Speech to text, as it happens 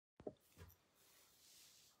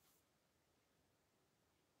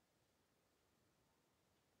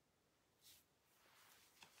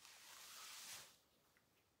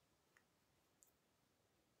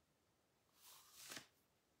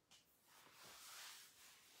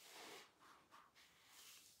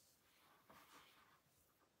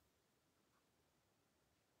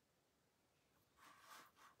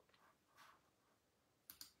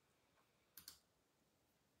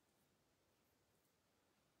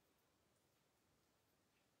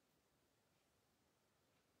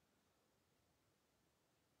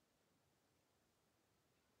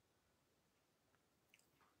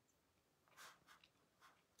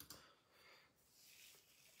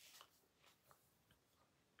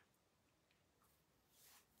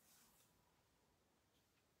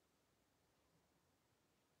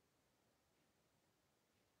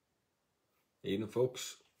Evening,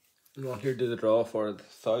 folks. I'm not here to do the draw for the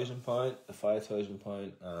 £1,000, the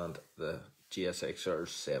 £5,000, and the GSXR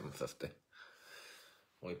 750.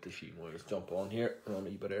 Wait to see more jump on here. I'm on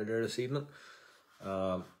a bit earlier this evening.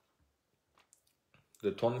 The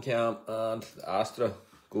Tuncam and the Astra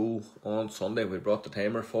go on Sunday. We brought the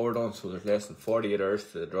timer forward on, so there's less than 48 hours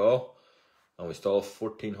to the draw, and we still have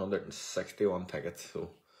 1,461 tickets.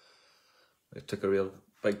 So we took a real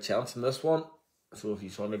big chance in this one. So if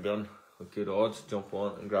you want to be on with good odds, jump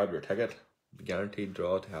on and grab your ticket. The guaranteed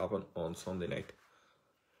draw to happen on Sunday night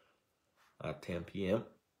at 10 PM.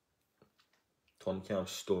 Tuncam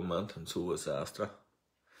Stone Mint, and so is Astra.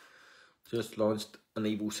 Just launched an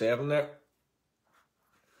Evo 7 there.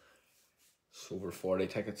 It's over 40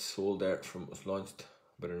 tickets sold there from it was launched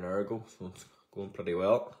about an hour ago, so it's going pretty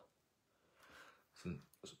well. It's in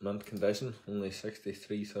mint condition, only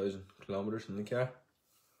 63,000 kilometers in the car.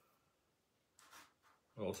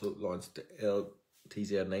 Also launched the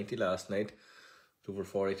LTZ90 last night. It's over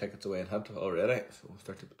 40 tickets away and hit already, so we'll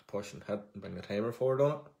start to put the push and hit and bring the timer forward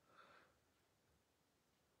on it.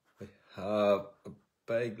 We have a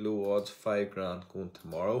big low odds £5 going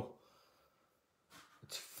tomorrow.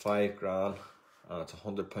 It's £5 and it's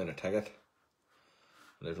 £100 a ticket.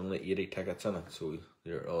 And there's only 80 tickets in it, so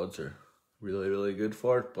your odds are really good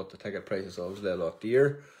for it, but the ticket price is obviously a lot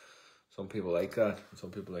dear. Some people like that, and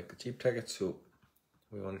some people like the cheap tickets, so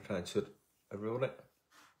we want to try and suit everybody.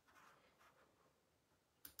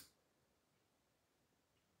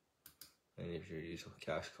 And if your usual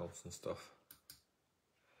cash comes and stuff.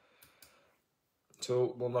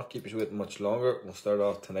 So we'll not keep you waiting much longer. We'll start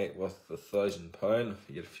off tonight with the £1,000. If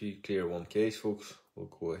you get a few clear 1Ks, folks, we'll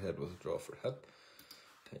go ahead with a draw for hit.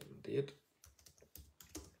 Time and date.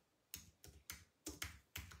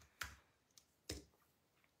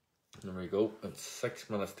 There we go. It's 6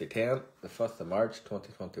 minutes to 10, the 5th of March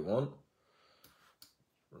 2021.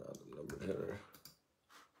 Random number here.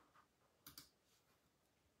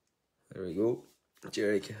 There we go.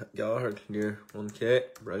 Jerry Gallagher, clear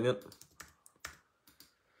 1K. Brilliant.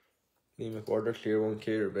 Lee McWhorter, clear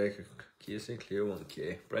 1K. Rebecca Casey, clear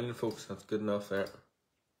 1K. Brilliant, folks. That's good enough there.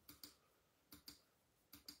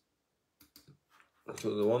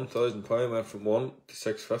 So the £1,000 went from 1 to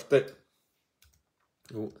 650.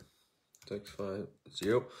 Oh,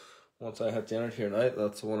 650. Once I hit the energy here now,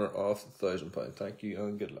 that's the winner of the £1,000. Thank you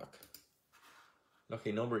and good luck.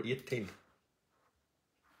 Lucky number 18.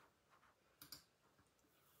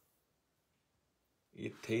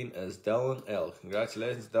 18 is Dylan L.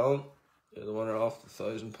 Congratulations, Dylan. You're the winner of the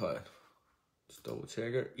 £1,000. Just double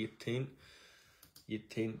check it. 18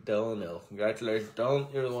 Dylan L. Congratulations,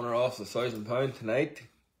 Dylan. You're the winner of the £1,000 tonight.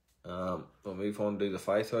 We'll move on to the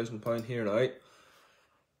 £5,000 here now.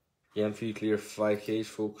 Again, if you clear 5Ks,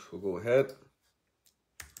 folks, we'll go ahead.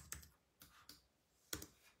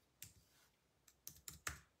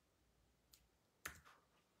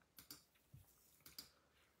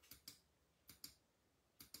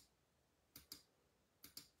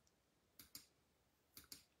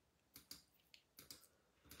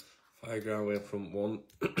 £5 went from 1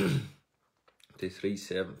 to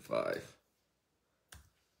 375.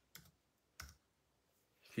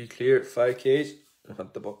 If you clear 5Ks, I'll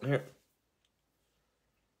hit the button here.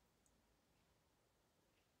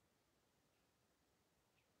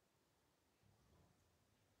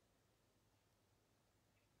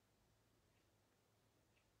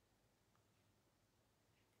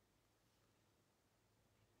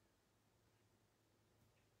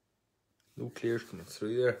 No clears coming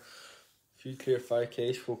through there. If you clear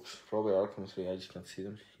 5Ks, folks, probably are coming through. I just can't see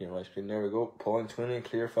them here on my screen. There we go. Pauline 20,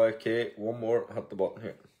 clear 5K. One more, hit the button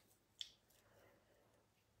here.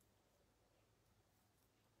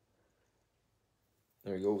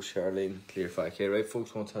 There we go, Charlene, clear 5K. Right,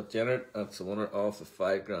 folks, once that's generated, that's the winner of the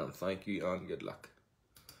 £5. Thank you and good luck.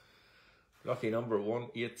 Lucky number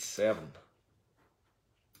 187.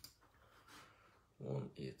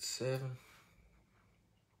 187.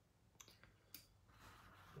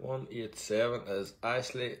 187 is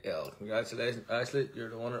Ashley L. Congratulations, Ashley. You're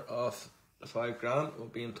the winner of the £5. We'll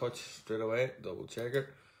be in touch straight away. Double check it.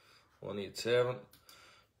 187.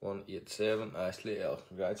 187, Ashley L.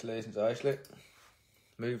 Congratulations, Ashley.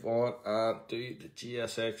 Move on and do the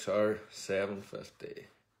GSXR 750.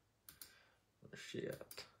 Where's she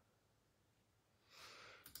at?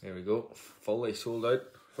 There we go. Fully sold out.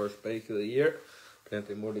 First bike of the year.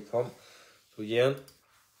 Plenty more to come. So again,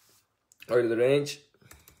 out of the range.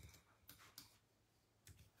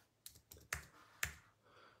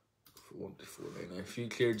 For 1 to 499. If you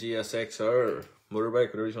clear GSXR or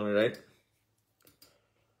motorbike, whatever you want to write.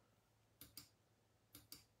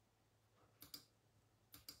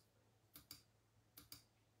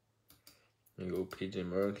 PJ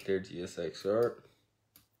Moore clear GSXR.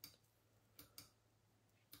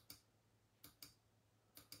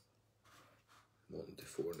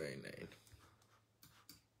 $124.99.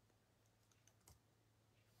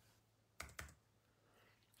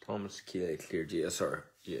 Thomas Keeley clear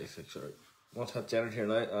GSXR. What's that generator here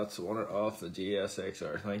now? That's the winner of the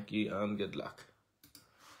GSXR. Thank you and good luck.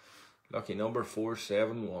 Lucky number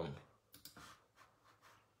 471.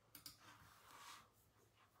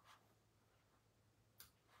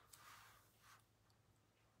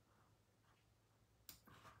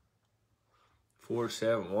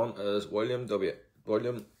 Is William W.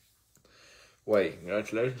 William Y.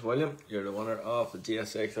 Congratulations, William. You're the winner of the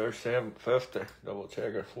GSXR 750. Double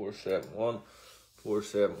checker 471.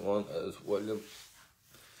 471 is William.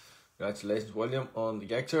 Congratulations, William, on the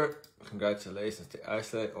Gexer. Congratulations to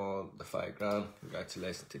Ashley on the $5,000.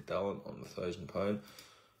 Congratulations to Dylan on the £1,000.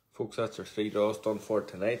 Folks, that's our 3 draws done for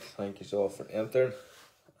tonight. Thank you all for entering.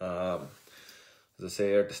 As I say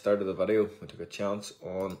here at the start of the video, we took a chance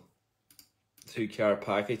on 2-car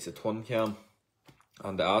package, the Twin Cam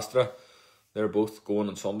and the Astra. They're both going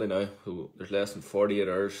on Sunday now, so there's less than 48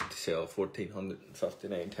 hours to sell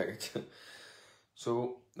 1,459 tickets.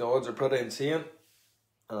 So the odds are pretty insane,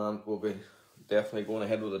 and we'll be definitely going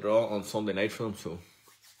ahead with the draw on Sunday night for them. So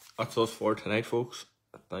that's us for tonight, folks.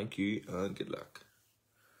 Thank you and good luck.